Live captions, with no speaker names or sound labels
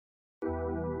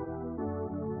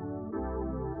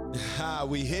Ha,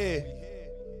 we here.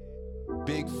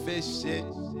 Big fish shit.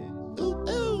 Ooh,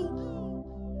 ooh.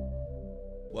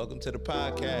 Welcome to the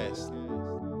podcast.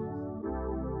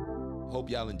 Hope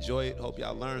y'all enjoy it. Hope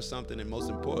y'all learn something. And most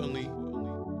importantly,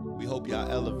 we hope y'all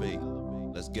elevate.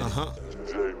 Let's get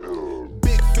it.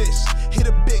 Big fish, hit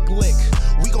a big lick.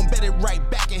 We gon' bet it right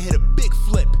back and hit a big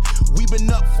flip. We been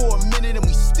up for a minute and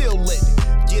we still lit.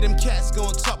 Get them cats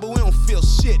gon' talk, but we don't feel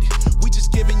shit. We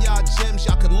just giving y'all gems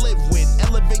y'all can live with.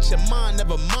 Elevate your mind,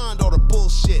 never mind all the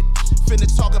bullshit. Finna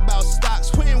talk about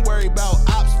stocks, we ain't worry about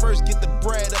ops. First get the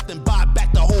bread up, then buy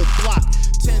back the whole block.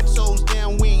 10 toes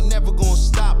down, we ain't never gonna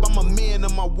stop. I'm a man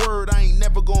of my word, I ain't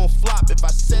never gonna flop. If I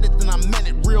said it, then I meant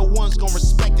it. Real ones gon'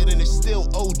 respect it, and it's still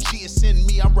OG. It's in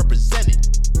me, I represent it.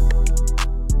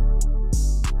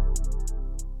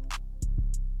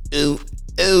 Ooh,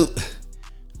 ooh.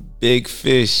 Big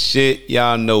fish shit.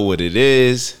 Y'all know what it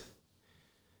is.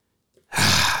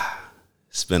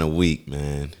 It's been a week,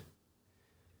 man.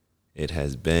 It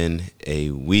has been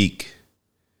a week.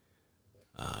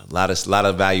 A lot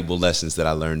of valuable lessons that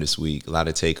I learned this week. A lot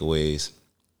of takeaways.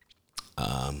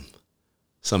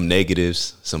 Some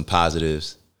negatives, some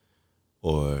positives,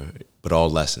 but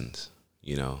all lessons,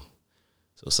 you know.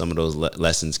 So some of those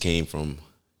lessons came from,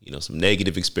 some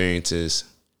negative experiences,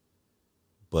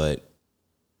 but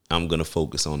I'm going to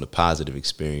focus on the positive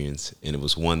experience. And it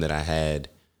was one that I had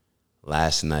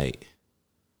last night.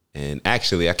 And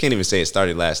actually, I can't even say it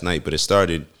started last night, but it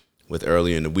started with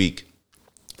earlier in the week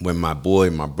when my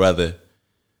brother,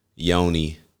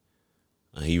 Yoni,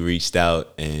 he reached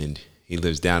out, and he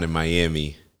lives down in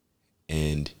Miami.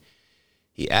 And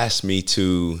he asked me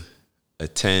to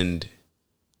attend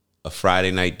a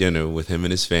Friday night dinner with him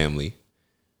and his family,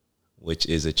 which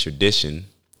is a tradition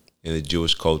in the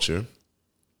Jewish culture,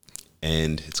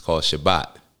 and it's called Shabbat.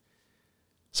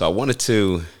 So I wanted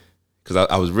to, because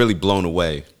I was really blown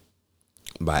away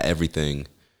by everything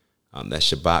that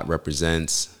Shabbat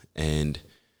represents. And,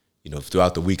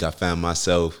 throughout the week I found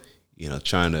myself,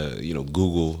 trying to,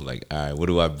 Google, like, all right, what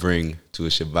do I bring to a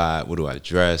Shabbat? What do I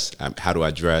dress? How do I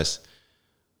dress?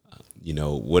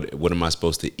 What am I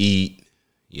supposed to eat?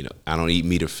 I don't eat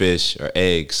meat or fish or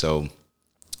eggs. So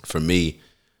for me,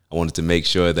 I wanted to make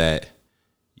sure that,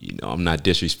 I'm not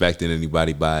disrespecting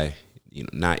anybody by,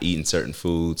 not eating certain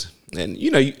foods. And,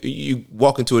 you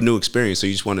walk into a new experience, so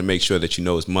you just want to make sure that you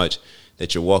know as much,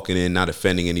 that you're walking in, not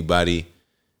offending anybody,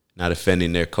 not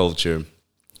offending their culture.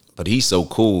 But he's so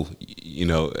cool,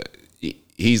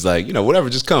 he's like, whatever,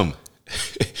 just come.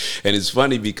 And it's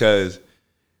funny because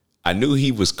I knew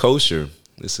he was kosher.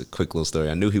 This is a quick little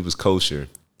story. I knew he was kosher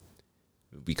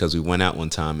because we went out one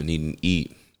time and he didn't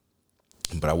eat.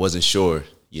 But I wasn't sure,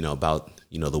 about,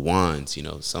 the wines.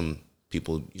 Some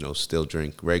people, still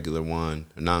drink regular wine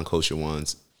or non-kosher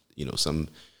wines. Some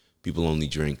people only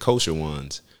drink kosher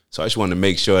wines. So I just wanted to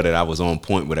make sure that I was on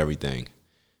point with everything.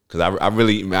 Because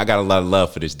I got a lot of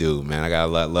love for this dude, man. I got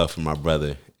a lot of love for my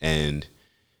brother. And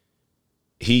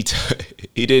he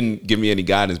didn't give me any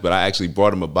guidance, but I actually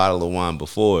brought him a bottle of wine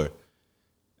before.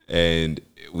 And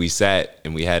we sat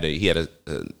and he had a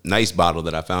nice bottle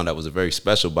that I found that was a very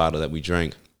special bottle that we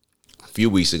drank a few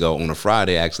weeks ago on a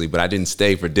Friday, actually, but I didn't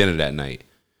stay for dinner that night.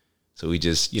 So we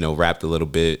just, rapped a little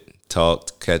bit,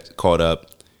 talked, caught up.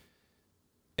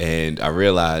 And I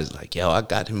realized, like, yo, I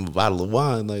got him a bottle of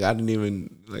wine. Like, I didn't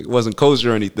even, like, it wasn't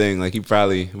kosher or anything. Like,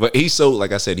 but he's so,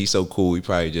 like I said, he's so cool. He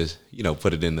probably just,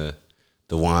 put it in the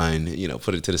wine,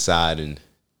 put it to the side and,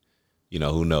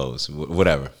 who knows,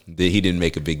 whatever. He didn't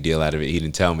make a big deal out of it. He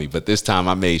didn't tell me. But this time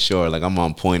I made sure, like, I'm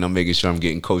on point. I'm making sure I'm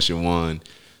getting kosher wine,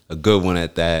 a good one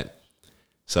at that.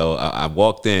 So I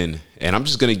walked in, and I'm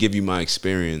just going to give you my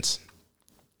experience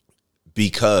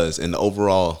and the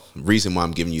overall reason why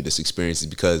I'm giving you this experience is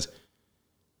because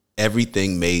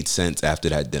everything made sense after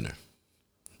that dinner.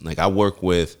 Like, I work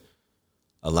with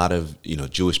a lot of,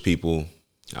 Jewish people.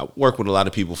 I work with a lot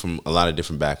of people from a lot of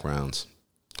different backgrounds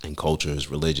and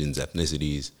cultures, religions,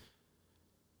 ethnicities.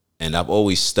 And I've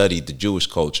always studied the Jewish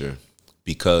culture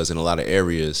because in a lot of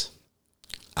areas,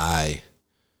 how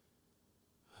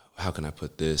can I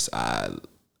put this?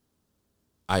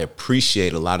 I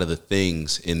appreciate a lot of the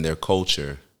things in their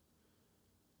culture,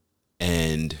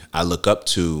 and I look up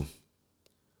to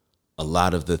a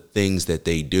lot of the things that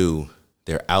they do,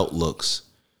 their outlooks,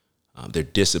 their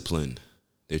discipline,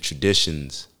 their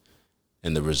traditions,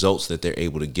 and the results that they're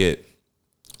able to get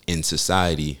in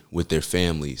society with their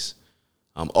families.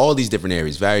 All these different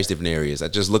areas, various different areas. I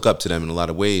just look up to them in a lot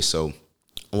of ways. So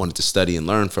I wanted to study and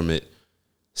learn from it,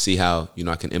 see how,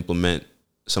 I can implement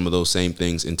some of those same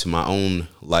things into my own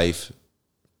life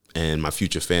and my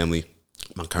future family,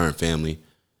 my current family,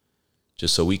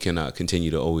 just so we can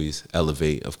continue to always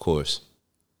elevate, of course.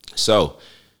 So,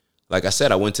 like I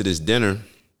said, I went to this dinner,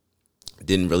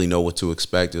 didn't really know what to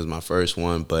expect. It was my first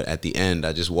one, but at the end,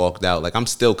 I just walked out. Like, I'm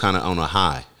still kind of on a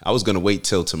high. I was going to wait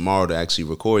till tomorrow to actually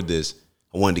record this.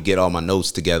 I wanted to get all my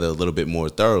notes together a little bit more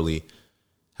thoroughly.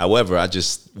 However, I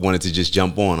just wanted to just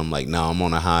jump on. I'm like, no, I'm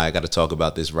on a high. I got to talk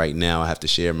about this right now. I have to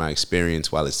share my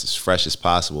experience while it's as fresh as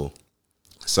possible.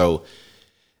 So,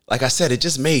 like I said, it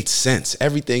just made sense.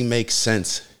 Everything makes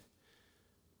sense.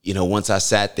 You know, once I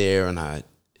sat there and all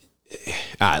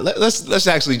right, let's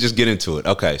actually just get into it.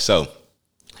 Okay, so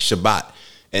Shabbat.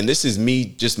 And this is me,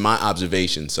 just my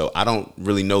observation. So I don't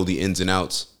really know the ins and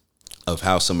outs of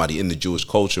how somebody in the Jewish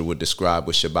culture would describe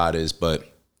what Shabbat is, but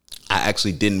I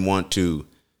actually didn't want to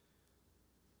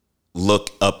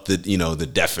look up the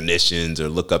definitions or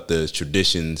look up the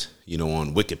traditions,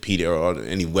 on Wikipedia or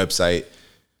any website.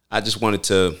 I just wanted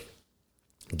to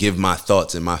give my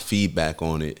thoughts and my feedback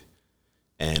on it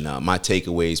and my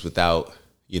takeaways without,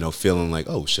 feeling like,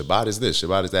 oh, Shabbat is this,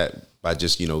 Shabbat is that, by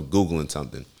just, Googling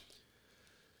something.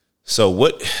 So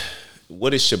what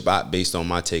is Shabbat based on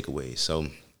my takeaways? So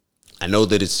I know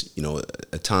that it's,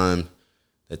 a time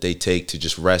that they take to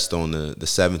just rest on the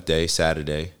seventh day,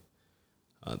 Saturday.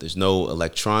 There's no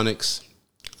electronics,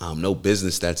 no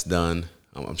business that's done.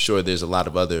 I'm sure there's a lot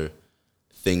of other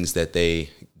things that they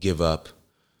give up.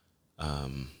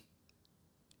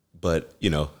 But,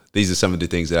 these are some of the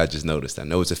things that I just noticed. I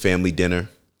know it's a family dinner.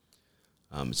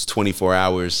 It's 24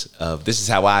 hours of, this is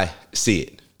how I see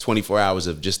it, 24 hours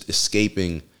of just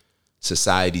escaping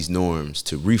society's norms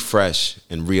to refresh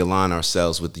and realign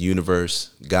ourselves with the universe,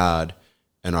 God,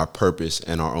 and our purpose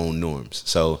and our own norms.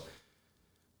 So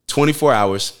 24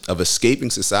 hours of escaping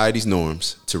society's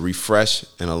norms to refresh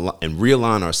and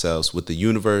realign ourselves with the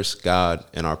universe, God,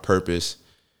 and our purpose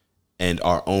and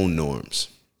our own norms.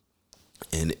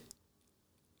 And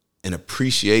an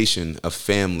appreciation of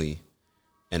family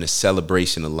and a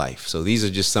celebration of life. So these are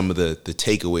just some of the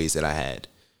takeaways that I had.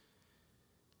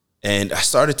 And I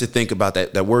started to think about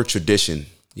that word tradition.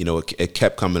 It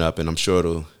kept coming up, and I'm sure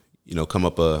it'll, come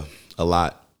up a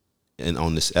lot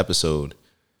on this episode.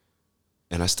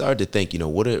 And I started to think,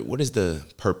 what is the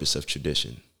purpose of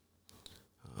tradition?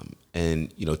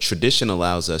 And tradition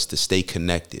allows us to stay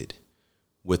connected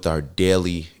with our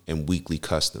daily and weekly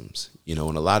customs. And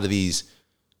a lot of these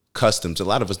customs, a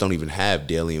lot of us don't even have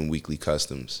daily and weekly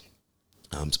customs.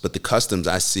 But the customs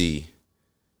I see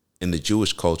in the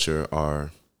Jewish culture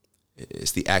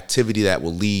it's the activity that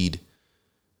will lead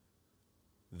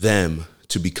them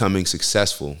to becoming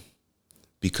successful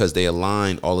because they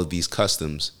align all of these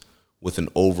customs with an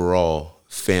overall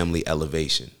family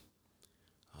elevation,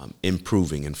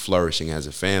 improving and flourishing as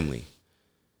a family.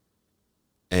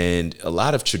 And a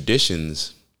lot of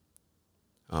traditions,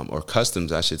 or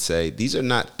customs, I should say, these are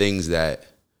not things that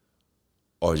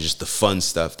are just the fun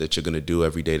stuff that you're going to do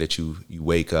every day that you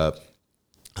wake up.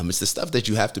 It's the stuff that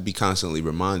you have to be constantly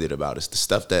reminded about. It's the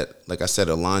stuff that, like I said,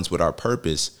 aligns with our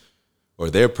purpose or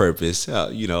their purpose.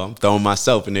 I'm throwing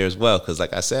myself in there as well because,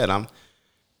 like I said,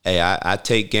 I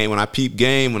take game when I peep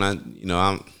game when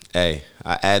I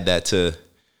add that to,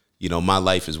 my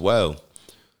life as well.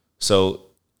 So,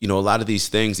 a lot of these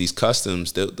things, these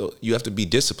customs, you have to be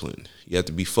disciplined. You have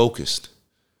to be focused,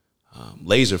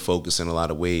 laser focused in a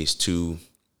lot of ways to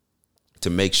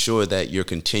make sure that you're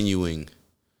continuing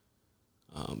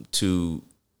to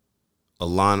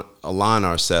align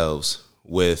ourselves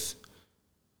with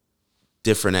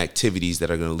different activities that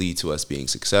are going to lead to us being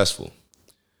successful.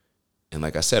 And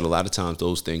like I said, a lot of times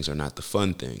those things are not the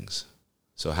fun things.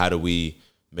 So how do we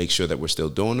make sure that we're still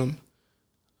doing them?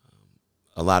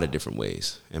 A lot of different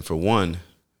ways. And for one,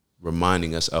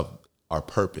 reminding us of our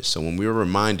purpose. So when we're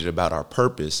reminded about our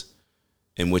purpose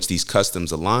in which these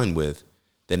customs align with,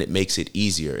 then it makes it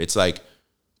easier. It's like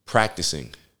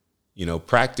practicing.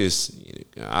 Practice,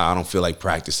 I don't feel like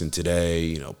practicing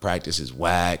today. Practice is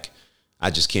whack. I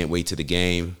just can't wait to the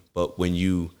game. But when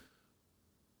you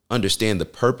understand the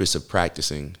purpose of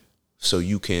practicing so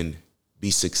you can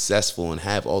be successful and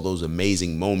have all those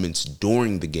amazing moments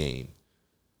during the game,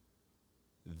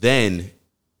 then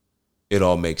it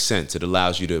all makes sense. It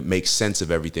allows you to make sense of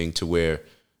everything to where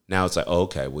now it's like, oh,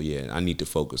 okay, well, yeah, I need to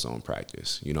focus on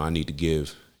practice. I need to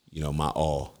give, my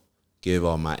all, give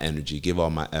all my energy, give all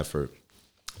my effort.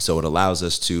 So it allows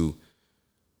us to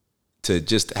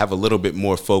just have a little bit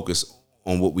more focus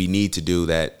on what we need to do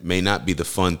that may not be the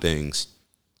fun things,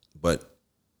 but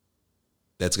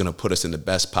that's going to put us in the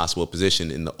best possible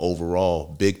position in the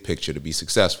overall big picture to be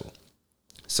successful.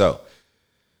 So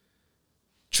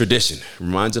tradition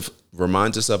reminds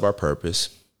us of our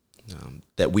purpose.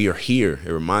 that we are here.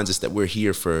 It reminds us that we're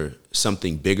here for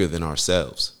something bigger than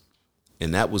ourselves.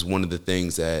 And that was one of the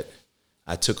things that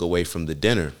I took away from the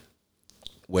dinner,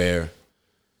 where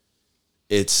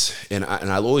and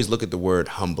I always look at the word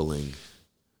humbling,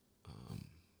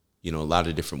 a lot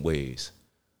of different ways.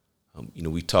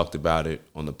 We talked about it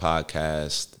on the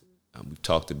podcast. We've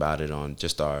talked about it on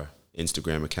just our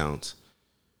Instagram accounts.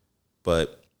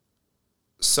 But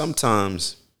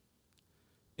sometimes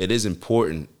it is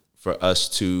important for us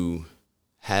to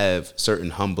have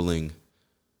certain humbling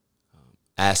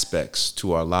aspects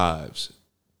to our lives,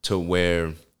 to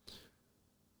where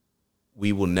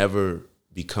we will never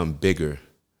become bigger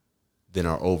than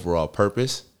our overall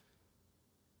purpose,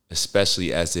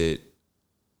 especially as it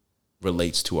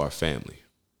relates to our family.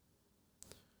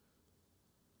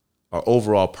 Our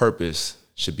overall purpose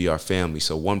should be our family.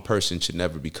 So one person should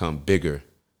never become bigger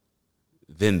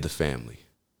than the family.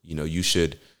 You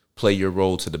should play your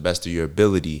role to the best of your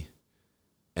ability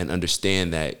and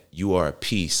understand that you are a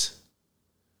piece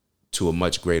to a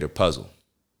much greater puzzle.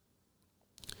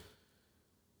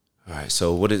 All right,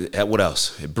 so what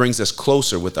else? It brings us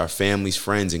closer with our families,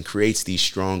 friends, and creates these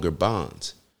stronger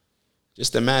bonds.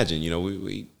 Just imagine,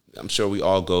 I'm sure we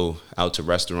all go out to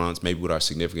restaurants, maybe with our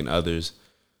significant others,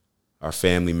 our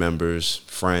family members,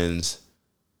 friends.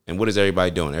 And what is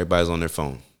everybody doing? Everybody's on their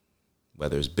phone,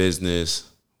 whether it's business,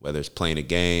 whether it's playing a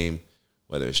game,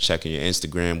 whether it's checking your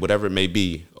Instagram, whatever it may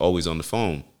be, always on the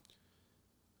phone.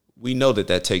 We know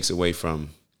that takes away from,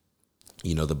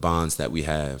 the bonds that we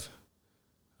have,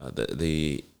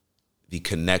 the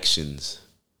connections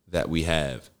that we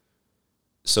have.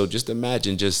 So just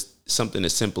imagine just something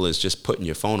as simple as just putting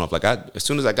your phone off. Like as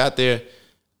soon as I got there,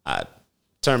 I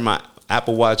turned my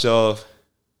Apple Watch off,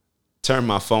 turned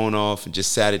my phone off, and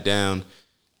just sat it down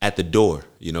at the door,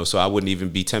 so I wouldn't even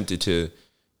be tempted to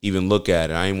even look at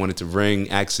it. I didn't want it to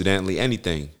ring accidentally,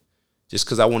 anything, just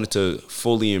because I wanted to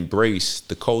fully embrace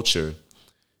the culture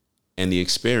and the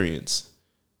experience.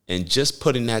 And just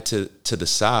putting that to the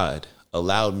side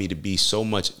allowed me to be so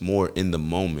much more in the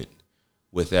moment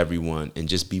with everyone and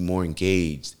just be more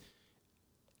engaged.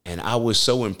 And I was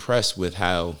so impressed with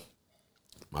how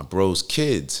my bro's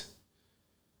kids,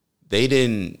 they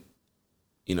didn't,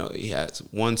 he has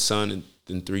one son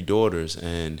and 3 daughters,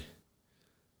 and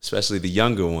especially the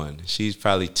younger one, she's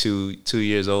probably 2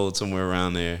 years old, somewhere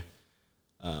around there.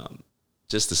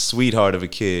 Just a sweetheart of a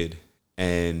kid.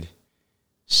 And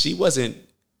she wasn't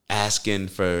asking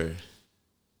for,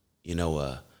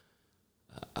 I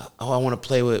want to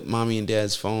play with mommy and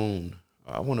dad's phone.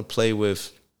 Or I want to play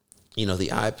with, the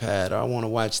iPad. Or I want to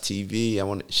watch TV.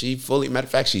 Matter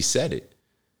of fact, she said it.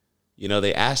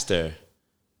 They asked her,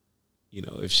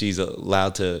 if she's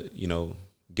allowed to,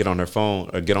 get on her phone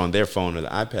or get on their phone or the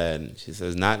iPad. And she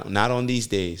says, not on these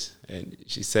days. And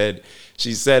she said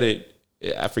it,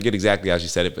 I forget exactly how she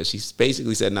said it, but she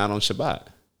basically said not on Shabbat.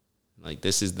 Like,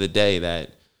 this is the day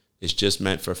that is just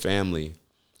meant for family.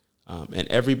 And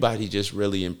everybody just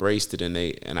really embraced it. And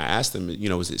I asked them,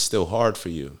 is it still hard for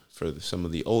you, for some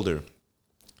of the older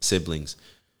siblings?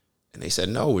 And they said,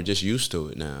 no, we're just used to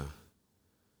it now.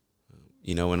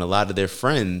 And a lot of their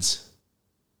friends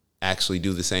actually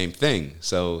do the same thing.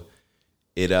 So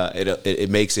it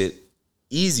makes it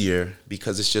easier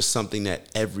because it's just something that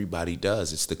everybody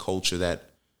does. It's the culture that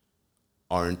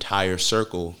our entire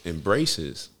circle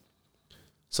embraces.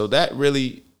 So that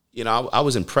really, I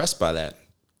was impressed by that,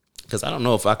 because I don't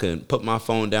know if I can put my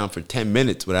phone down for 10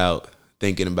 minutes without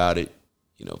thinking about it,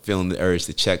 feeling the urge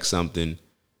to check something.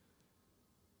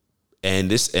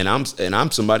 And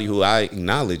I'm somebody who I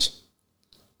acknowledge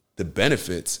the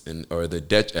benefits or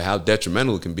how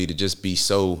detrimental it can be to just be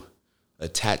so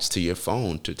attached to your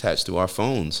phone, attached to our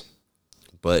phones.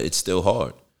 But it's still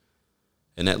hard.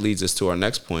 And that leads us to our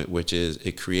next point, which is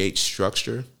it creates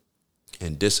structure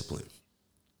and discipline.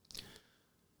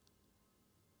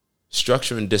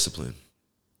 Structure and discipline.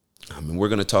 We're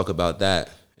going to talk about that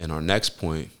in our next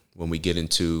point when we get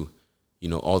into,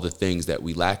 all the things that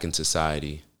we lack in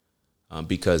society,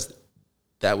 because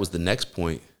that was the next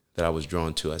point that I was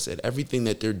drawn to. I said, everything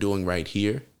that they're doing right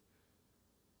here,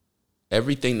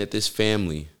 everything that this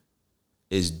family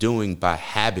is doing by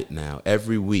habit now,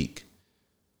 every week,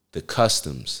 the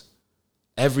customs,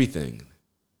 everything,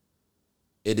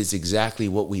 it is exactly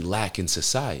what we lack in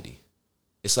society.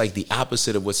 It's like the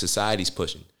opposite of what society's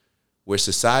pushing, where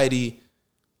society,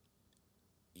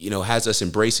 has us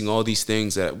embracing all these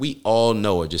things that we all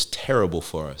know are just terrible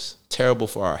for us, terrible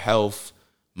for our health,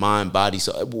 mind, body,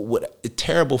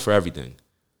 terrible for everything.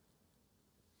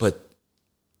 But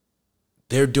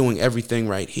they're doing everything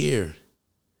right here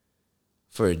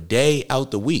for a day out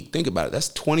the week. Think about it. That's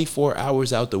 24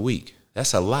 hours out the week.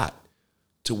 That's a lot,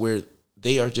 to where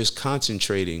they are just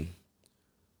concentrating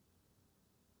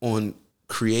on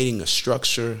creating a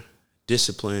structure,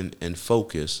 discipline, and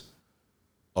focus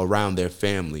around their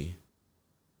family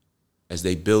as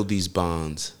they build these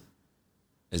bonds,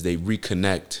 as they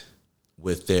reconnect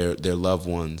with their loved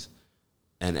ones,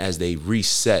 and as they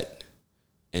reset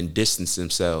and distance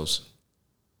themselves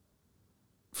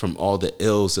from all the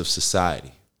ills of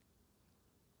society.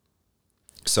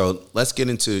 So let's get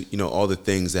into, all the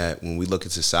things that when we look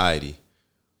at society,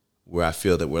 where I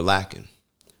feel that we're lacking.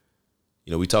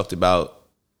 We talked about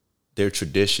their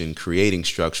tradition creating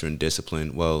structure and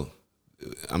discipline. Well,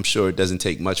 I'm sure it doesn't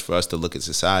take much for us to look at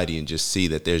society and just see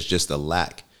that there's just a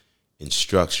lack in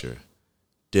structure,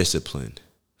 discipline,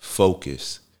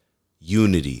 focus,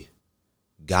 unity,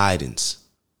 guidance,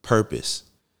 purpose.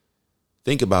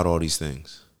 Think about all these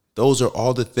things. Those are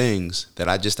all the things that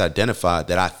I just identified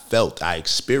that I felt, I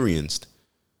experienced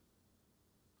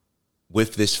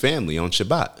with this family on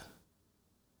Shabbat.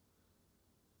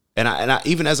 And I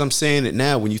even as I'm saying it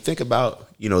now, when you think about,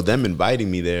 them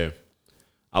inviting me there,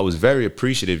 I was very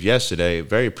appreciative yesterday,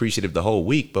 very appreciative the whole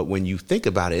week. But when you think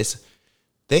about it,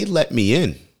 they let me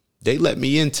in. They let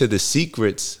me into the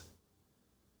secrets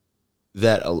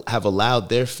that have allowed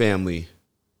their family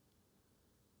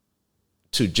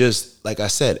to just, like I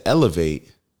said,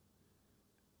 elevate.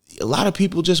 A lot of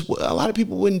people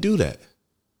wouldn't do that.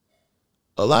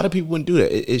 A lot of people wouldn't do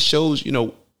that. It shows,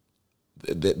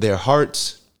 their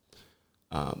hearts,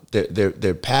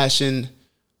 their passion.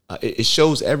 It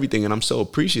shows everything, and I'm so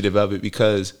appreciative of it,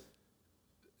 because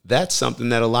that's something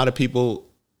that a lot of people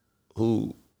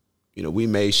who, we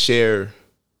may share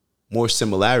more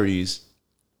similarities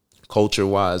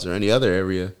culture-wise or any other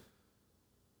area,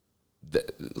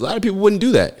 a lot of people wouldn't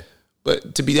do that.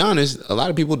 But to be honest, a lot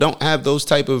of people don't have those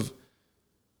type of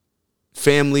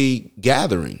family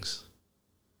gatherings.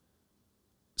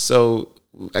 So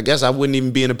I guess I wouldn't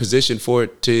even be in a position for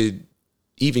it to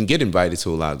even get invited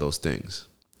to a lot of those things.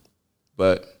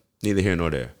 But neither here nor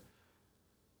there.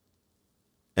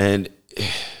 And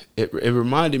it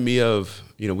reminded me of,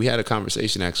 we had a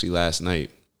conversation actually last night.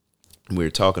 And we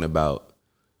were talking about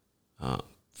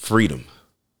freedom.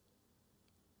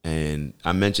 And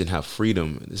I mentioned how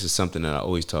freedom, this is something that I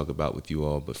always talk about with you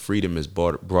all, but freedom has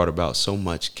brought about so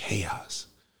much chaos.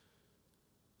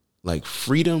 Like,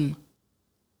 freedom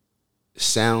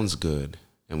sounds good.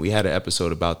 And we had an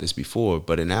episode about this before,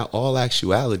 but in all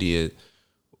actuality,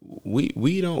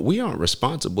 we aren't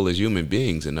responsible as human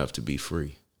beings enough to be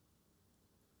free.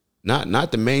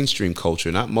 Not the mainstream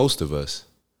culture, not most of us.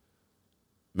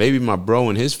 Maybe my bro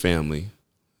and his family,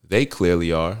 they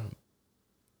clearly are.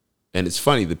 And it's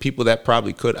funny, the people that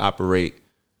probably could operate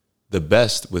the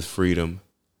best with freedom,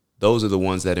 those are the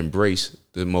ones that embrace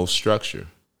the most structure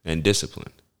and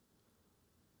discipline.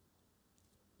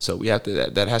 So we have to,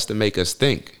 that has to make us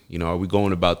think, are we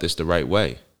going about this the right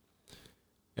way?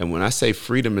 And when I say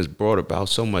freedom has brought about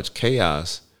so much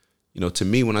chaos, to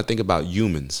me, when I think about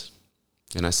humans,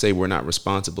 and I say we're not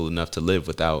responsible enough to live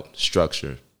without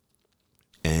structure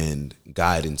and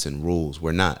guidance and rules,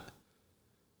 we're not.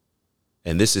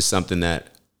 And this is something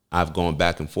that I've gone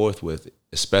back and forth with,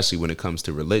 especially when it comes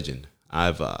to religion.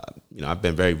 I've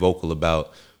been very vocal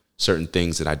about certain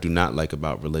things that I do not like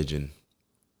about religion.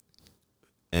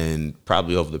 And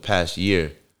probably over the past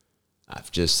year,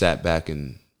 I've just sat back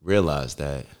and realized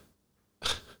that,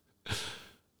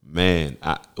 man,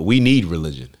 we need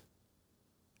religion.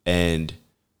 And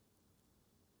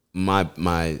I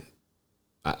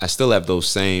still have those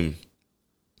same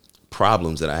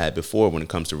problems that I had before when it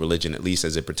comes to religion, at least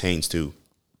as it pertains to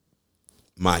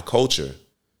my culture.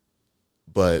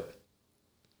 But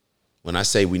when I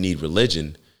say we need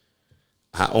religion,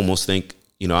 I almost think,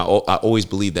 I always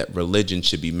believe that religion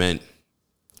should be meant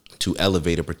to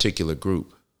elevate a particular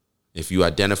group. If you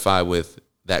identify with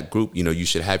that group, you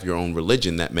should have your own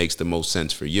religion that makes the most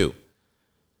sense for you.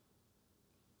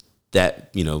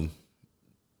 That,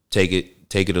 take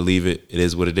it or leave it. It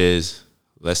is what it is.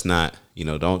 Let's not,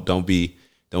 don't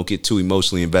get too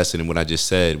emotionally invested in what I just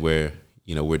said, where,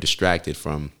 we're distracted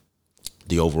from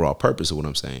the overall purpose of what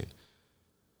I'm saying.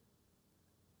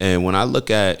 And when I look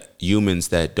at humans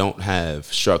that don't have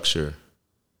structure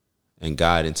and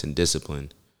guidance and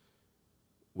discipline,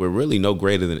 we're really no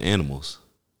greater than animals.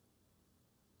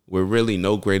 We're really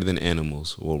no greater than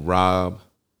animals. We'll rob,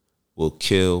 we'll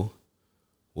kill,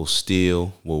 we'll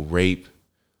steal, we'll rape.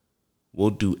 We'll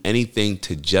do anything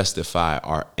to justify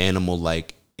our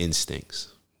animal-like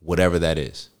instincts, whatever that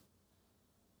is.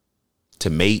 To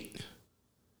mate,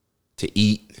 to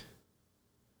eat,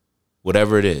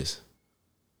 whatever it is.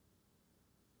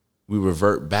 we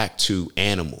revert back to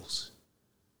animals,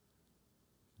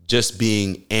 just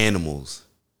being animals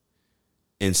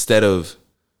instead of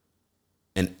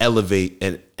an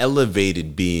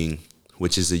elevated being,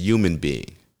 which is a human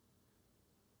being,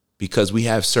 because we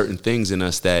have certain things in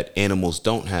us that animals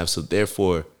don't have. So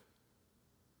therefore,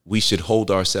 we should hold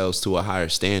ourselves to a higher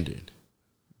standard.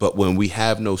 But when we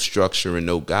have no structure and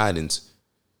no guidance,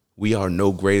 we are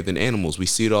no greater than animals. We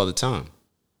see it all the time.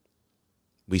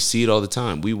 We see it all the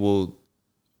time.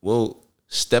 We'll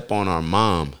step on our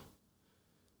mom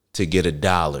to get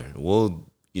 $1. We'll,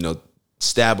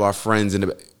 stab our friends in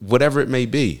the, whatever it may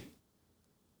be.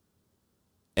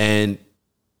 And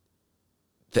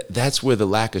that's where the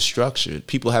lack of structure,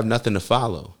 people have nothing to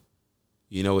follow.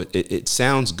 It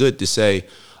sounds good to say,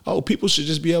 oh, people should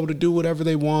just be able to do whatever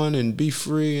they want and be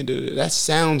free. And that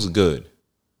sounds good.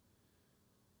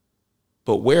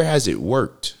 But where has it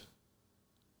worked?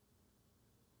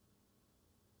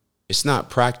 It's not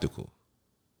practical.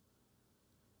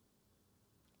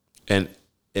 And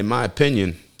in my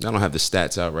opinion, I don't have the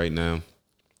stats out right now,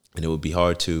 and it would be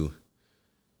hard to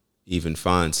even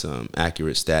find some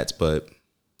accurate stats. But,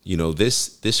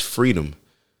 this freedom,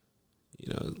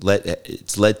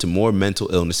 it's led to more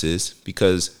mental illnesses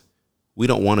because we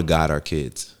don't want to guide our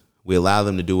kids. We allow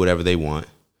them to do whatever they want.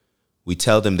 We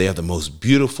tell them they are the most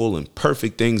beautiful and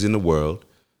perfect things in the world.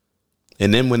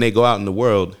 And then when they go out in the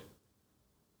world,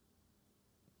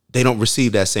 they don't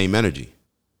receive that same energy.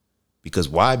 Because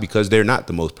why? Because they're not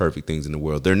the most perfect things in the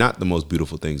world. They're not the most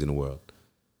beautiful things in the world.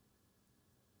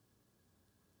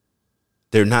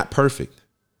 They're not perfect.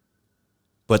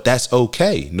 But that's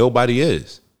okay. Nobody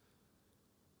is.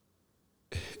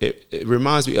 It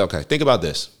reminds me, okay, think about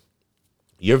this.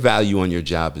 Your value on your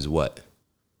job is what?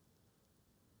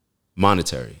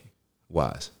 Monetary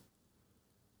wise.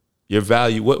 Your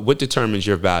value, what determines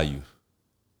your value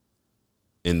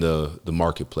in the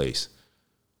marketplace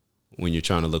when you're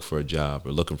trying to look for a job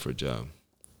or looking for a job?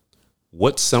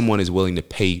 What someone is willing to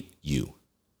pay you.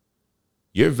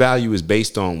 Your value is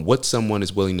based on what someone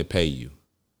is willing to pay you.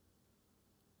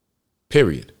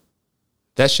 Period.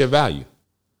 That's your value.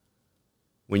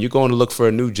 When you're going to look for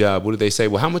a new job, what do they say?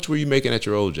 Well, how much were you making at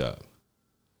your old job?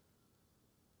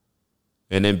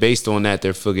 And then based on that,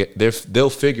 they'll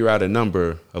figure out a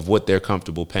number of what they're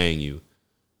comfortable paying you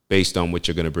based on what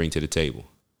you're going to bring to the table.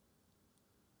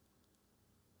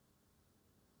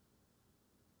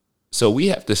 So we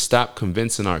have to stop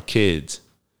convincing our kids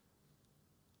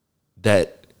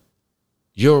that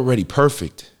you're already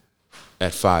perfect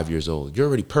at 5 years old. You're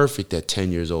already perfect at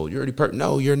 10 years old. You're already perfect.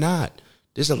 No, you're not.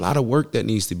 There's a lot of work that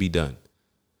needs to be done.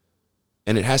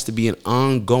 And it has to be an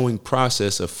ongoing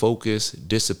process of focus,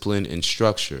 discipline, and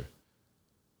structure.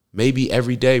 Maybe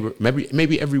every day,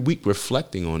 maybe every week,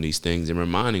 reflecting on these things and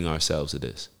reminding ourselves of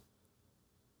this.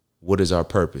 What is our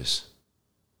purpose?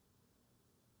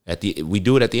 We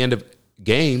do it at the end of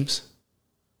games.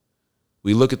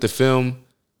 We look at the film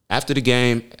after the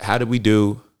game. How did we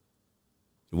do?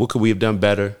 What could we have done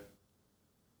better?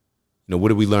 What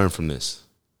did we learn from this?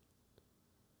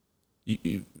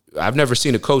 I've never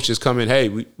seen a coach just come in, hey,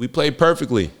 we played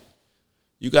perfectly.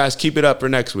 You guys keep it up for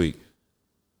next week.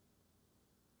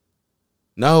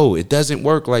 No, it doesn't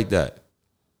work like that.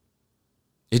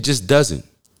 It just doesn't.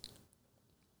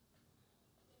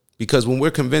 Because when we're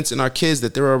convincing our kids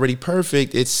that they're already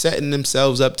perfect, it's setting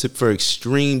themselves up for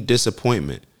extreme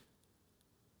disappointment.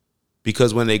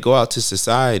 Because when they go out to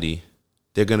society,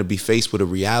 they're going to be faced with a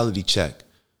reality check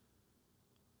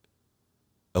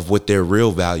of what their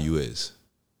real value is.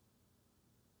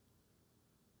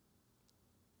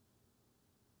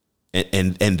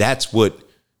 And that's what,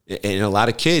 and a lot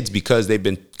of kids, because they've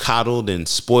been coddled and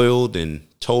spoiled and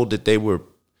told that they were,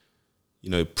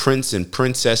 prince and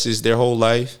princesses their whole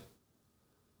life,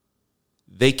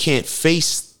 they can't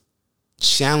face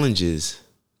challenges.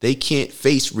 They can't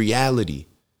face reality.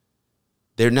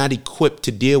 They're not equipped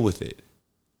to deal with it.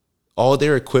 All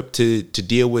they're equipped to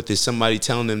deal with is somebody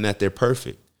telling them that they're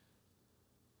perfect.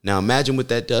 Now imagine what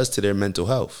that does to their mental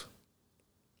health.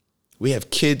 We have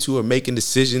kids who are making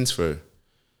decisions for,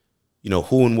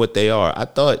 who and what they are. I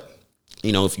thought,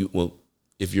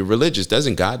 if you're religious,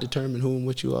 doesn't God determine who and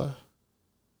what you are?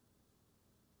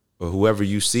 Or whoever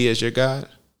you see as your God?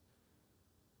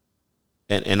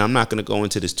 And I'm not going to go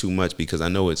into this too much because I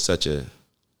know it's such a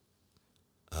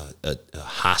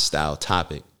hostile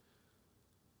topic.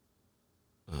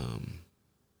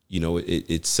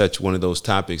 It's such one of those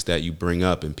topics that you bring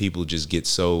up and people just get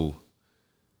so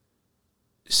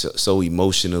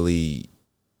emotionally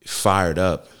fired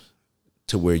up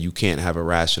to where you can't have a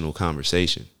rational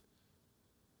conversation.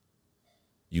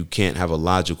 You can't have a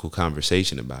logical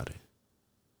conversation about it.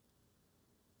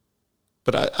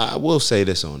 But I will say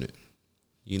this on it.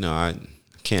 I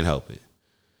can't help it.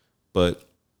 But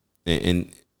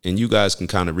and you guys can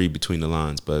kind of read between the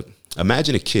lines, but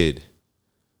imagine a kid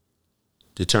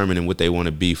determining what they want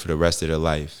to be for the rest of their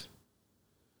life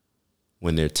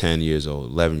when they're 10 years old,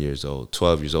 11 years old,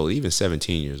 12 years old, even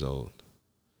 17 years old.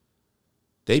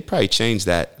 They'd probably change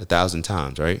that 1,000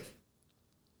 times, right?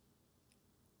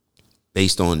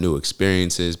 Based on new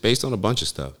experiences, based on a bunch of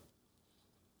stuff.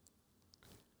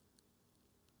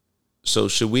 So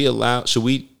should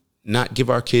we not give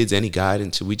our kids any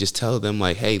guidance? Should we just tell them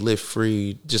like, hey, live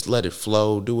free, just let it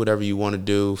flow, do whatever you want to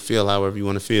do, feel however you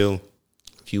want to feel.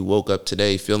 If you woke up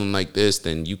today feeling like this,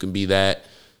 then you can be that.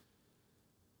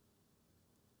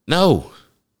 No,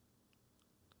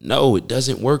 it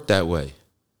doesn't work that way.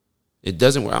 It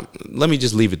doesn't work. Let me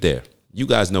just leave it there. You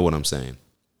guys know what I'm saying.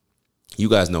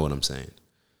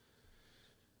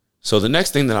 So the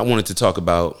next thing that I wanted to talk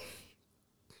about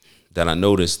that I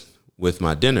noticed with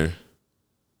my dinner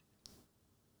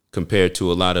compared to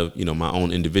a lot of, my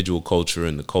own individual culture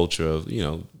and the culture of,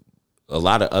 a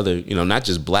lot of other, not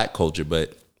just black culture,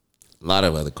 but a lot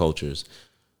of other cultures,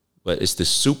 but it's the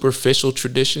superficial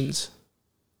traditions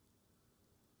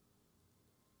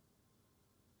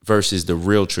versus the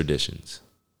real traditions.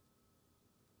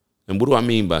 And what do I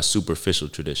mean by superficial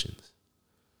traditions?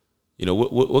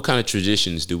 What kind of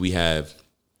traditions do we have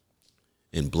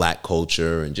in black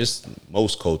culture and just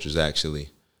most cultures, actually?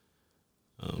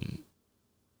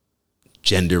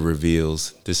 Gender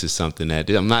reveals. This is something that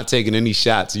I'm not taking any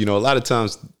shots. A lot of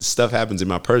times stuff happens in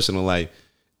my personal life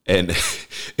and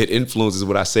it influences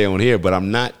what I say on here, but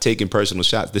I'm not taking personal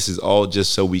shots. This is all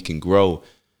just so we can grow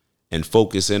and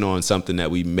focus in on something that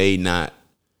we may not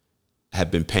have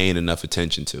been paying enough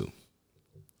attention to.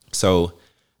 So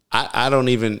I don't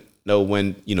even know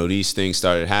when, these things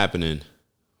started happening,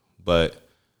 but,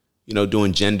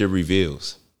 doing gender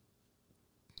reveals.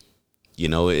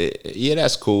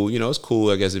 That's cool. It's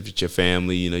cool, I guess, if it's your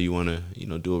family, you want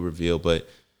to, do a reveal. But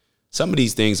some of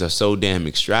these things are so damn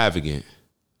extravagant.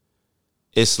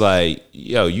 It's like,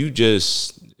 you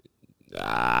just,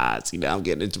 see, now I'm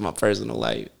getting into my personal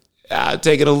life. I'll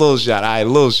take it a little shot. A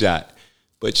little shot.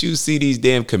 But you see these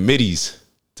damn committees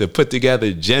to put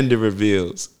together gender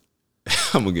reveals.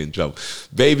 I'm going to get in trouble.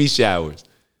 Baby showers.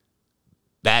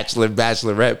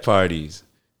 Bachelorette parties.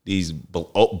 These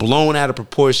blown out of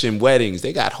proportion weddings.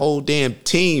 They got whole damn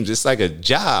teams. It's like a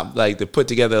job, like to put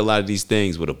together a lot of these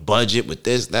things with a budget, with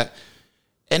this, that.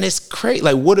 And it's crazy.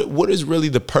 Like, what is really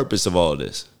the purpose of all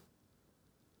this?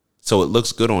 So it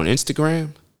looks good on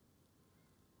Instagram?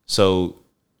 So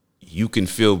you can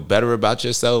feel better about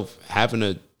yourself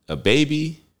having a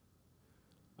baby?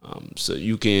 So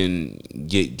you can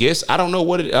get gifts? I don't know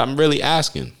what I'm really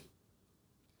asking.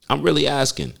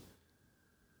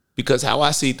 Because how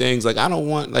I see things, like, I don't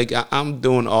want, like, I'm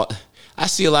doing I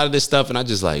see a lot of this stuff and I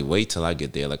just like, wait till I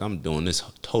get there. Like, I'm doing this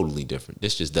totally different.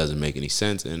 This just doesn't make any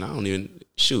sense. And I don't even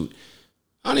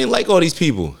like all these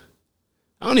people.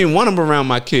 I don't even want them around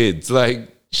my kids. Like,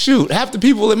 shoot, half the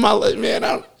people in my life, man,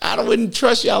 I wouldn't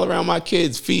trust y'all around my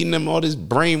kids, feeding them all this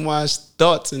brainwashed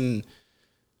thoughts and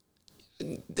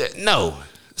no.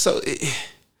 So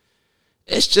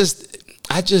it's just,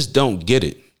 I just don't get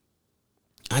it.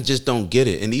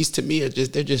 And these, to me,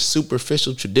 they're just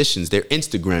superficial traditions. They're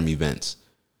Instagram events.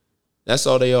 That's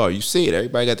all they are. You see it.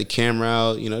 Everybody got the camera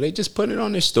out. They just put it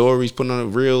on their stories, put it on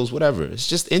the reels, whatever. It's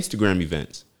just Instagram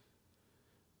events.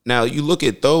 Now, you look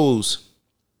at those,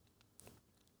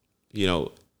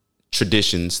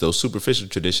 traditions, those superficial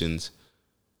traditions,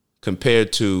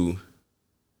 compared to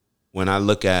when I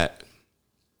look at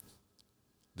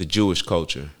the Jewish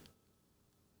culture.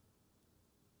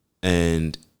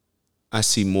 And I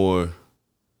see more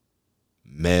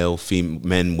male, female,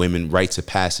 men, women, rites of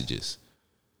passages.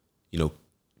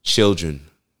 Children,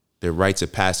 their rites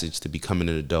of passage to becoming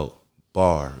an adult,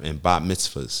 bar and bat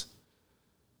mitzvahs,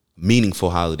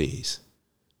 meaningful holidays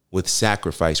with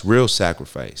sacrifice,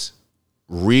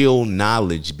 real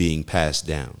knowledge being passed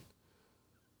down,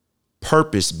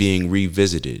 purpose being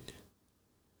revisited,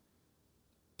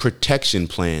 protection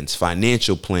plans,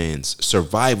 financial plans,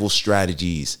 survival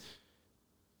strategies.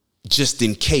 Just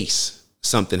in case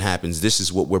something happens, this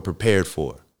is what we're prepared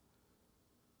for.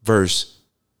 Versus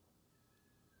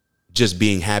just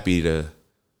being happy to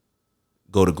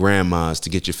go to grandma's to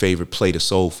get your favorite plate of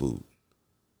soul food.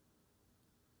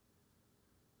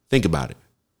 Think about it.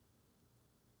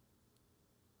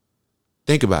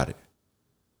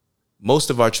 Most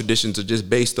of our traditions are just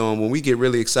based on when we get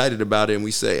really excited about it and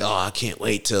we say, oh, I can't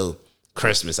wait till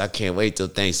Christmas. I can't wait till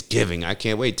Thanksgiving. I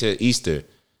can't wait till Easter.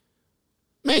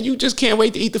 Man, you just can't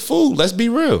wait to eat the food. Let's be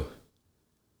real.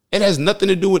 It has nothing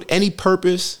to do with any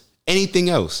purpose, anything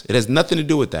else. It has nothing to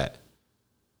do with that.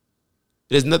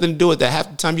 It has nothing to do with that.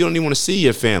 Half the time you don't even want to see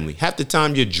your family. Half the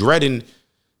time you're dreading,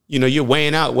 you're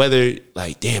weighing out whether,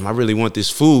 like, damn, I really want this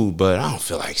food, but I don't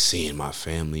feel like seeing my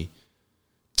family.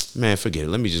 Man, forget it.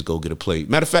 Let me just go get a plate.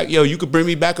 Matter of fact, you could bring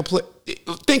me back a plate.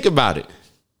 Think about it.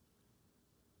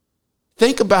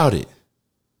 Think about it.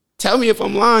 Tell me if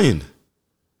I'm lying.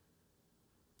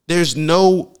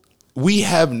 We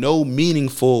have no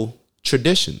meaningful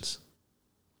traditions.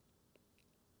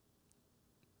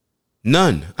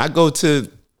 None.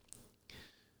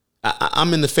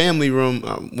 I'm in the family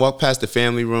room, walked past the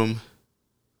family room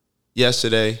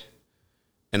yesterday,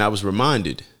 and I was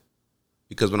reminded,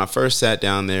 because when I first sat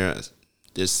down there,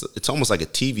 it's almost like a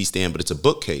TV stand, but it's a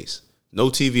bookcase. No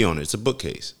TV on it. It's a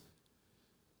bookcase.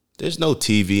 There's no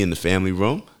TV in the family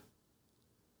room.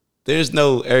 There's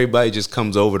no everybody just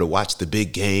comes over to watch the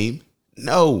big game.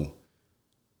 No.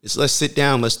 It's let's sit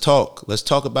down, let's talk. Let's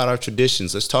talk about our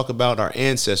traditions. Let's talk about our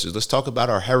ancestors. Let's talk about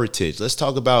our heritage. Let's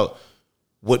talk about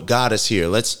what got us here.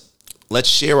 Let's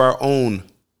share our own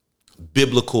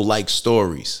biblical-like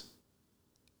stories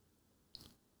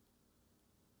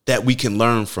that we can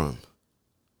learn from.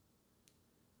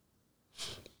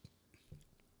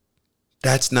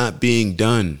 That's not being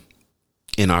done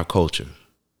in our culture.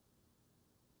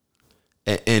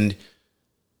 And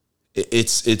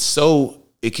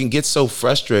it can get so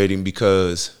frustrating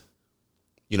because,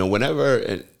 whenever,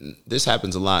 and this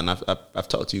happens a lot, and I've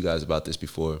talked to you guys about this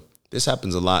before. This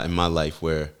happens a lot in my life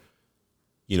where,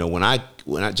 when I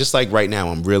just like right now,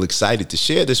 I'm real excited to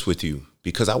share this with you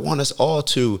because I want us all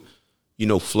to,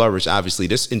 flourish. Obviously,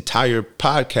 this entire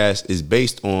podcast is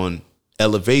based on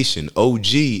elevation.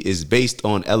 OG is based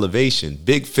on elevation.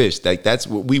 Big fish, that's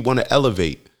what we want to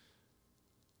elevate.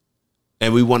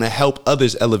 And we want to help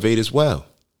others elevate as well.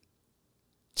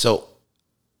 So,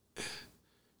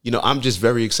 I'm just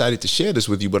very excited to share this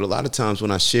with you. But a lot of times when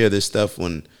I share this stuff,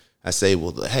 when I say,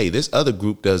 well, hey, this other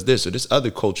group does this or this other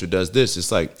culture does this,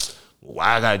 it's like,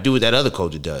 why I got to do what that other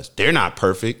culture does? They're not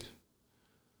perfect.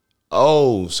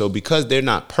 Oh, so because they're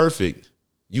not perfect,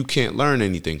 you can't learn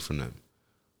anything from them.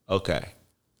 Okay.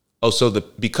 Oh, so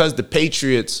because the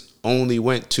Patriots only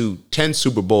went to 10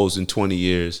 Super Bowls in 20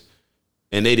 years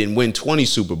and they didn't win 20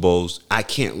 Super Bowls, I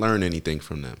can't learn anything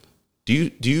from them.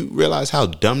 Do you realize how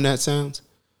dumb that sounds?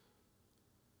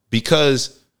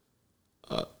 Because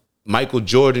Michael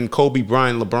Jordan, Kobe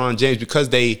Bryant, LeBron James, because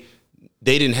they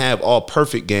didn't have all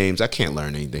perfect games, I can't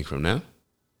learn anything from them.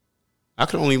 I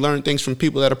can only learn things from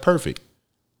people that are perfect.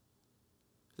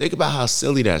 Think about how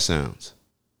silly that sounds.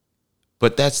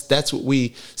 But that's what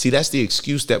we see. That's the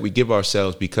excuse that we give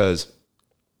ourselves because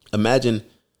imagine,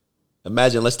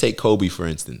 let's take Kobe, for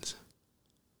instance,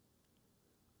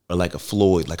 or like a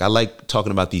Floyd. Like I like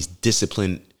talking about these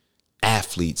disciplined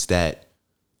athletes that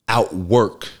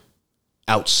outsmart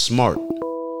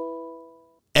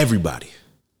everybody.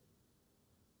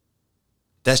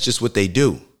 That's just what they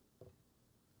do.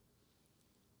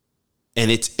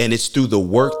 And it's through the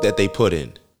work that they put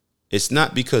in. It's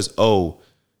not because,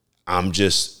 I'm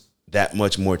just that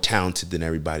much more talented than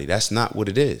everybody. That's not what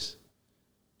it is.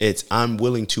 It's I'm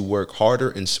willing to work harder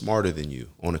and smarter than you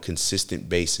on a consistent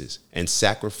basis and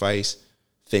sacrifice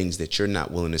things that you're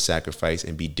not willing to sacrifice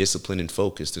and be disciplined and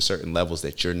focused to certain levels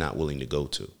that you're not willing to go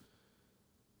to.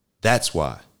 That's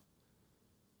why.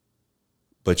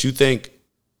 But you think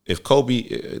if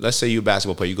Kobe, let's say you're a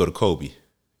basketball player, you go to Kobe.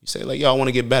 You say like, I want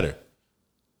to get better.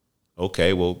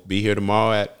 Okay, well, be here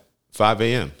tomorrow at 5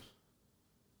 a.m.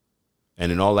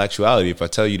 And in all actuality, if I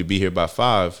tell you to be here by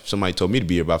 5, somebody told me to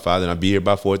be here by 5, then I'd be here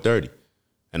by 4:30.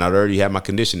 And I'd already have my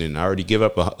conditioning. I already give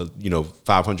up,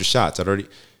 500 shots. I'd already.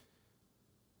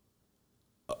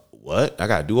 What? I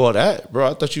got to do all that?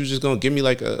 Bro, I thought you was just going to give me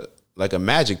like a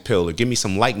magic pill or give me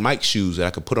some like Mike shoes that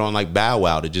I could put on like Bow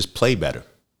Wow to just play better.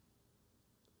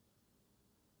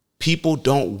 People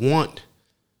don't want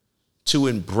to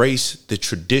embrace the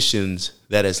traditions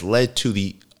that has led to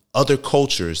the other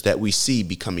cultures that we see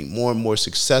becoming more and more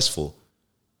successful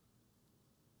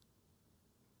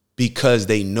because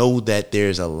they know that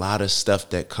there's a lot of stuff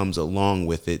that comes along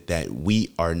with it that we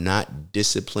are not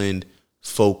disciplined,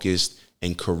 focused,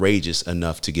 and courageous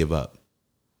enough to give up.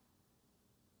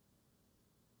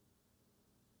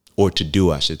 Or to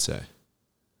do, I should say.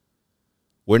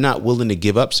 We're not willing to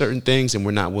give up certain things and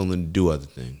we're not willing to do other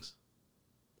things.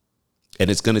 And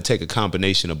it's going to take a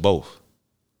combination of both.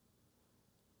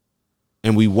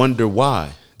 And we wonder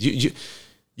why.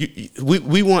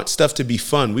 We want stuff to be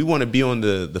fun. We want to be on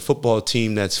the football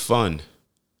team that's fun.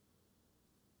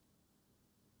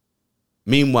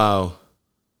 Meanwhile,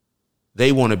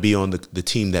 they want to be on the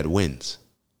team that wins.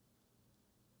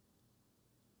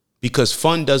 Because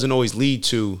fun doesn't always lead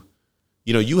to,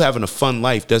 you having a fun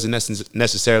life doesn't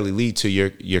necessarily lead to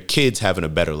your kids having a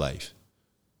better life.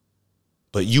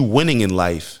 But you winning in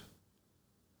life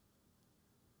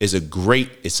is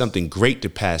something great to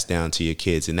pass down to your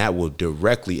kids, and that will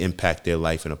directly impact their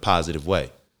life in a positive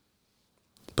way.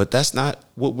 But that's not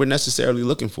what we're necessarily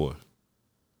looking for.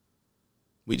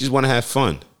 We just want to have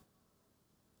fun.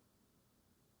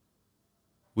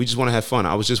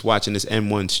 I was just watching this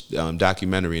N1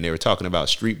 documentary, and they were talking about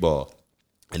street ball.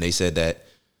 And they said that,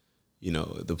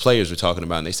 the players were talking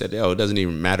about, and they said, it doesn't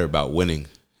even matter about winning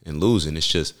and losing. It's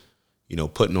just,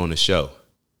 putting on a show.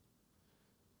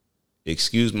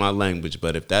 Excuse my language,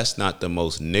 but if that's not the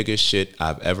most nigga shit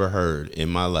I've ever heard in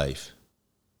my life,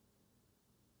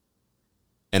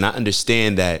 and I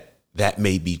understand that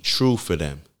may be true for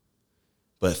them,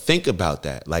 but think about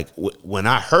that. Like, when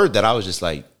I heard that, I was just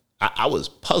like, I was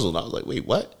puzzled. I was like, wait,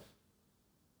 what?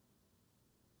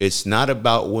 It's not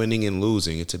about winning and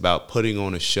losing. It's about putting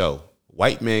on a show.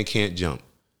 White man can't jump.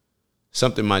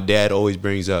 Something my dad always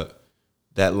brings up,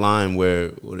 that line where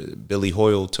Billy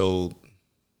Hoyle told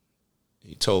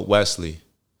Wesley,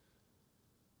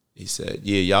 he said,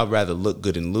 yeah, y'all rather look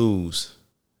good and lose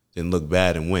than look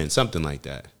bad and win. Something like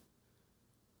that.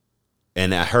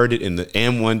 And I heard it in the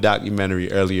M1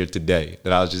 documentary earlier today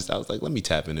that I was like, let me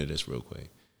tap into this real quick.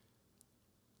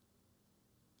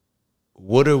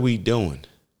 What are we doing?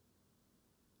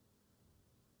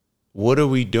 What are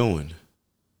we doing?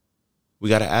 We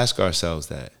got to ask ourselves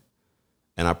that.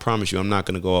 And I promise you, I'm not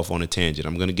going to go off on a tangent.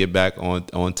 I'm going to get back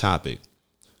on topic.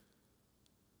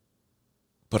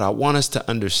 But I want us to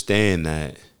understand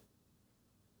that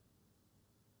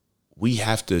we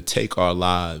have to take our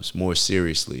lives more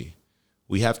seriously.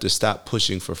 We have to stop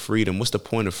pushing for freedom. What's the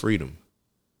point of freedom?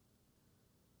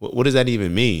 What does that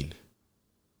even mean?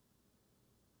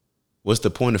 What's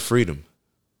the point of freedom?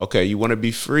 Okay, you want to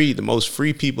be free? The most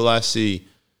free people I see,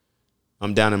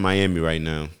 I'm down in Miami right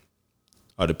now,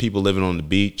 are the people living on the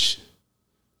beach.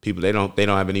 People, they don't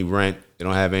have any rent. They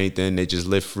don't have anything. They just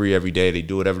live free every day. They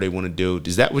do whatever they want to do.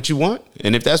 Is that what you want?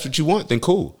 And if that's what you want, then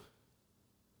cool.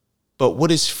 But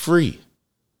what is free?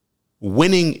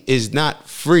 Winning is not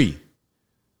free.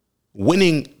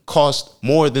 Winning costs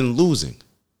more than losing.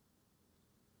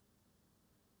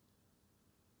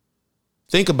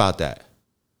 Think about that.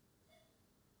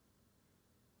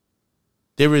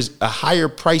 There is a higher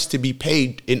price to be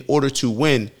paid in order to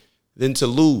win than to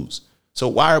lose. So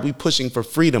why are we pushing for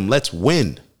freedom? Let's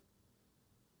win.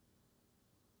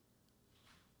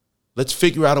 Let's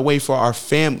figure out a way for our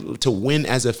family to win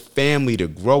as a family, to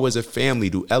grow as a family,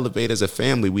 to elevate as a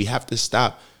family. We have to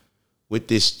stop with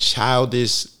this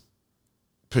childish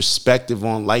perspective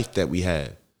on life that we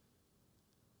have.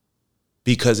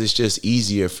 Because it's just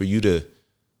easier for you to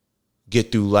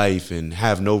get through life and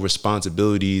have no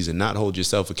responsibilities and not hold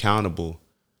yourself accountable.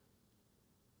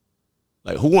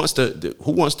 Like, who wants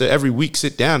to every week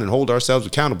sit down and hold ourselves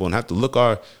accountable and have to look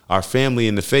our family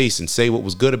in the face and say what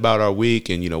was good about our week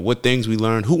and, what things we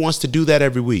learned? Who wants to do that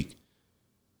every week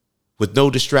with no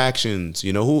distractions?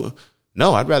 No,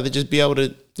 I'd rather just be able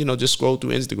to, just scroll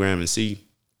through Instagram and see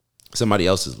somebody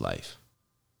else's life,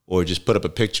 or just put up a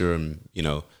picture and,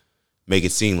 make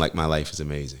it seem like my life is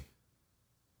amazing.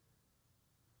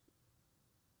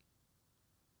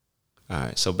 All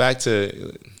right, so back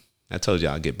to, I told you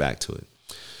I'll get back to it.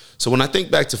 So when I think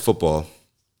back to football,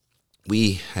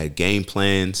 we had game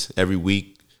plans every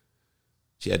week.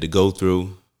 You had to go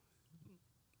through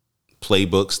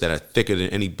playbooks that are thicker than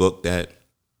any book that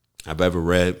I've ever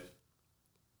read.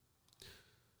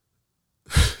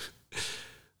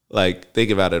 Like, think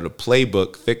about it, a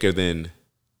playbook thicker than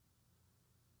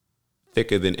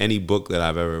any book that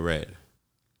I've ever read.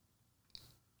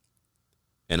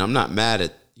 And I'm not mad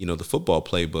at, the football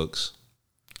playbooks,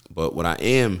 but what I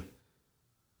am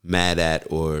mad at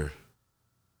or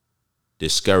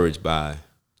discouraged by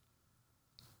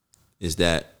is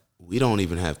that we don't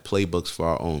even have playbooks for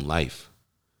our own life.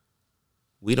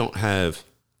 We don't have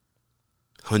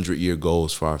 100-year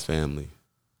goals for our family,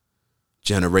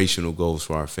 generational goals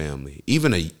for our family,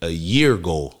 even a year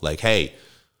goal. Like, hey,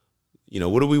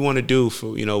 what do we want to do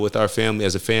for, with our family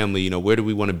as a family? Where do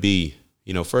we want to be?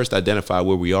 First identify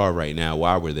where we are right now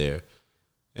while we're there,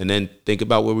 and then think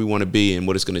about where we want to be and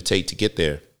what it's going to take to get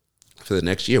there for the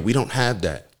next year. We don't have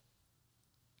that.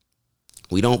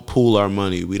 We don't pool our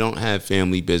money. We don't have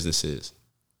family businesses.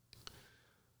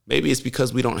 Maybe it's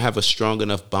because we don't have a strong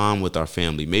enough bond with our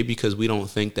family. Maybe because we don't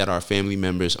think that our family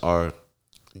members are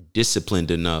disciplined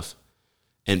enough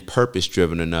and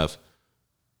purpose-driven enough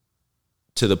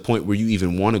to the point where you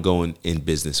even want to go in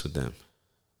business with them.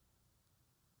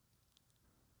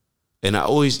 And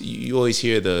you always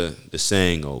hear the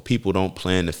saying, oh, people don't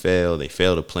plan to fail, they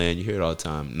fail to plan. You hear it all the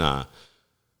time. Nah,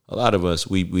 a lot of us,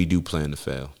 we do plan to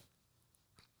fail.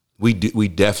 We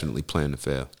definitely plan to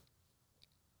fail.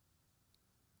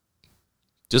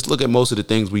 Just look at most of the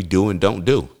things we do and don't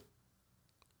do.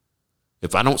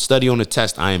 If I don't study on a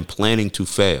test, I am planning to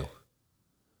fail.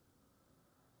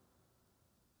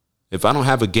 If I don't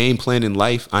have a game plan in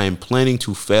life, I am planning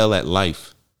to fail at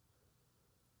life.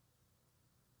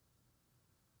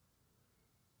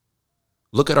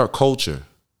 Look at our culture.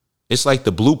 It's like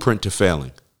the blueprint to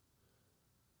failing.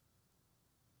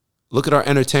 Look at our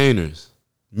entertainers,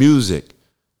 music,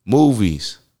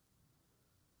 movies.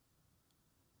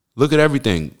 Look at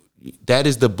everything. That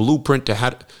is the blueprint to how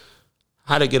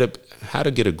to get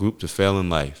a group to fail in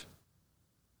life.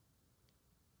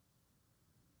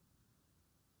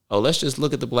 Oh, let's just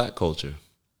look at the black culture.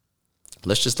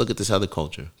 Let's just look at this other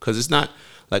culture. Because it's not,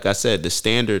 like I said, the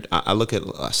standard.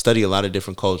 I study a lot of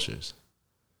different cultures.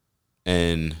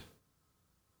 And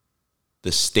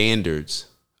the standards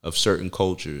of certain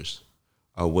cultures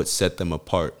are what set them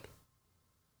apart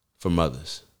from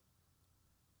others.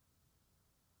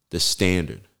 The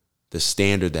standard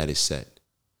that is set.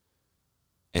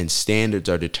 And standards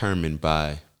are determined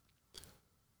by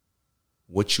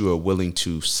what you are willing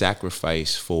to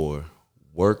sacrifice for,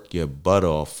 work your butt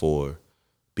off for,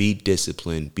 be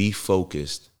disciplined, be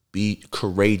focused, be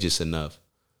courageous enough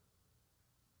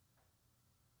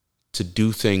to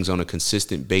do things on a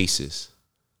consistent basis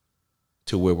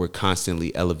to where we're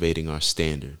constantly elevating our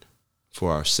standard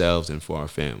for ourselves and for our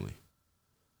family.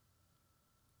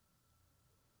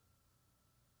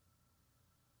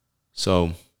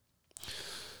 So,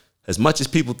 as much as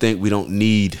people think we don't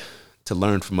need to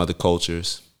learn from other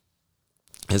cultures,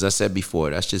 as I said before,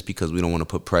 that's just because we don't want to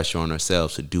put pressure on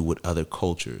ourselves to do what other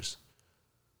cultures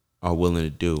are willing to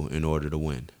do in order to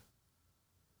win.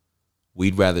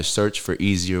 We'd rather search for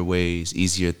easier ways,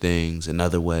 easier things,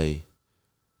 another way,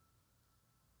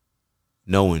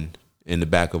 knowing in the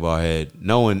back of our head,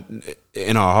 knowing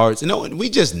in our hearts, knowing we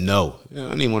just know.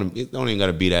 Don't even got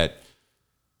to be that.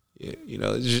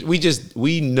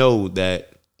 We know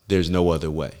that there's no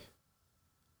other way.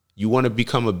 You want to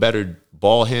become a better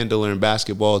ball handler in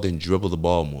basketball, then dribble the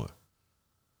ball more.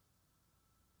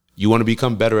 You want to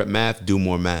become better at math, do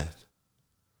more math.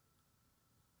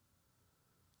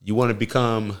 You want to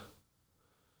become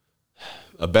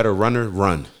a better runner,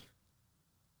 run.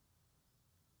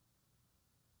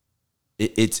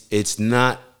 It's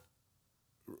not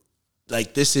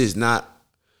like, this is not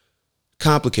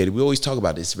complicated. We always talk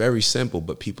about it. It's very simple,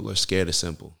 but people are scared of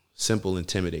simple. Simple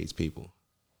intimidates people.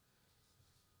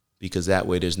 Because that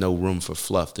way there's no room for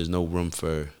fluff. There's no room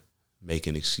for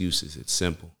making excuses. It's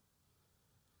simple.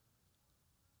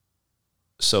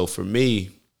 So for me,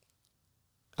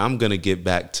 I'm going to get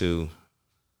back to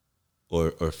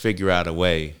or figure out a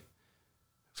way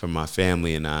for my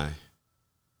family and I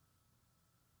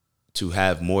to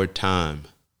have more time,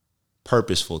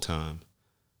 purposeful time,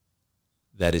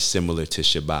 that is similar to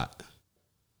Shabbat.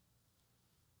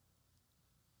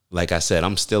 Like I said,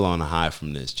 I'm still on a high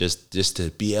from this, just to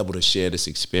be able to share this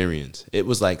experience. It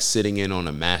was like sitting in on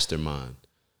a mastermind.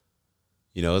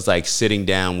 It's like sitting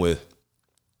down with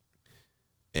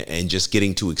and just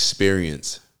getting to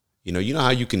experience. You know how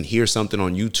you can hear something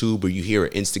on YouTube or you hear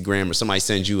an Instagram or somebody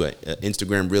sends you an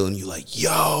Instagram reel and you're like,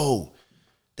 yo,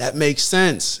 that makes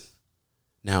sense.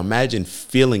 Now imagine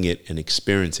feeling it and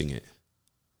experiencing it.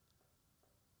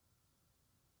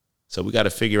 So we got to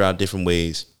figure out different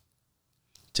ways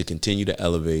to continue to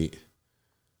elevate,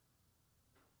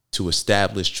 to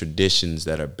establish traditions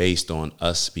that are based on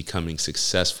us becoming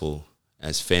successful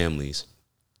as families,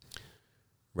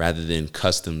 rather than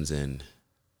customs and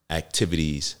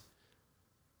activities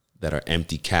that are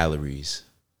empty calories,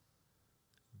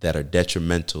 that are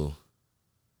detrimental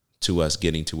to us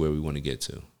getting to where we want to get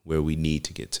to, where we need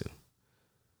to get to.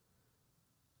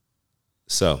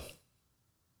 So,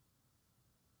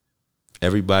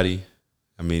 everybody,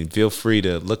 feel free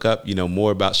to look up,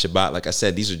 more about Shabbat. Like I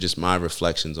said, these are just my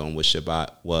reflections on what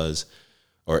Shabbat was,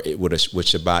 or what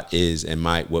Shabbat is, and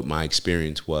what my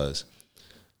experience was.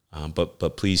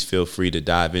 But please feel free to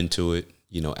dive into it.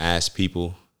 Ask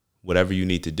people, whatever you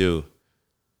need to do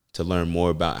to learn more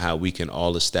about how we can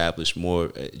all establish more,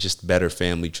 just better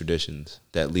family traditions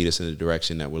that lead us in the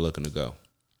direction that we're looking to go.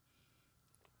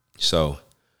 So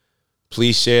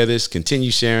please share this, continue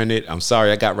sharing it. I'm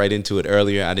sorry I got right into it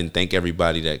earlier. I didn't thank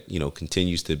everybody that,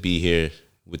 continues to be here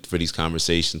for these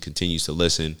conversations, continues to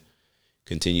listen,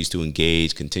 continues to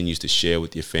engage, continues to share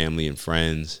with your family and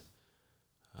friends.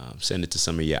 Send it to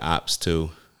some of your ops too.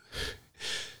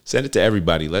 send it to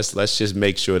everybody. Let's just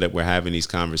make sure that we're having these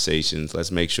conversations.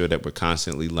 Let's make sure that we're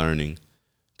constantly learning,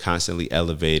 constantly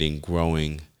elevating,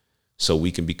 growing, so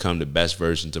we can become the best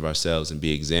versions of ourselves and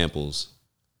be examples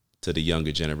to the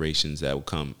younger generations that will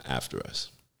come after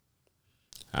us.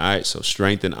 All right, so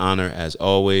strength and honor as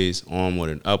always, onward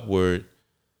and upward.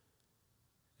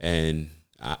 And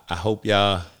I hope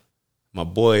y'all, my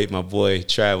boy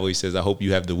Travel, he says, I hope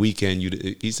you have the weekend.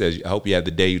 He says, I hope you have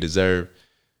the day you deserve.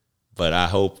 But I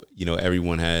hope,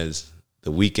 everyone has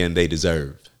the weekend they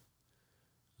deserve.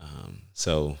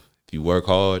 So if you work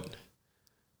hard,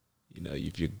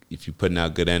 if you're putting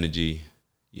out good energy,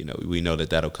 we know that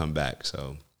that'll come back.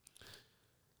 So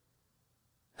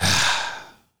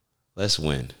let's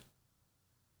win.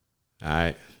 All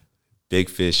right. Big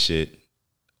fish shit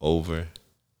over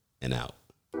and out.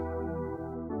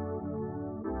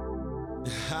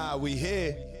 We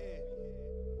here.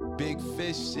 Big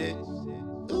fish shit.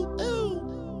 Ooh, ooh.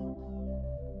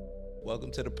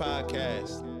 Welcome to the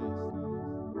podcast.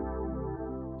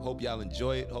 Hope y'all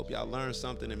enjoy it. Hope y'all learn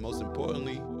something. And most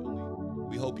importantly,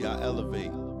 we hope y'all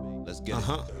elevate. Let's get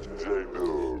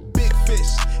it. Big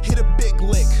fish, hit a big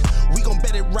lick. We gon'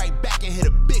 bet it right back and hit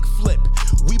a big flip.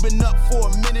 We been up for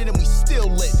a minute and we still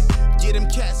lit. Yeah, them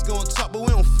cats gon' talk, but we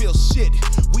don't feel shit.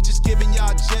 We just giving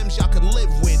y'all gems y'all can live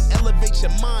with. Elevate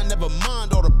your mind, never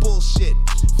mind all the bullshit.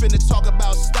 Finna talk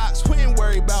about stocks, we ain't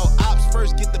worry about ops.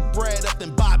 First get the bread up,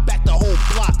 then buy back the whole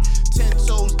block. 10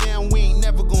 toes down, we ain't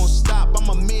never gonna stop. I'm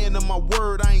a man of my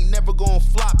word, I ain't never gonna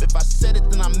flop. If I said it,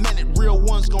 then I meant it. Real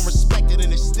ones gon' respect it,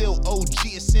 and it's still OG,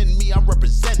 it's in me. I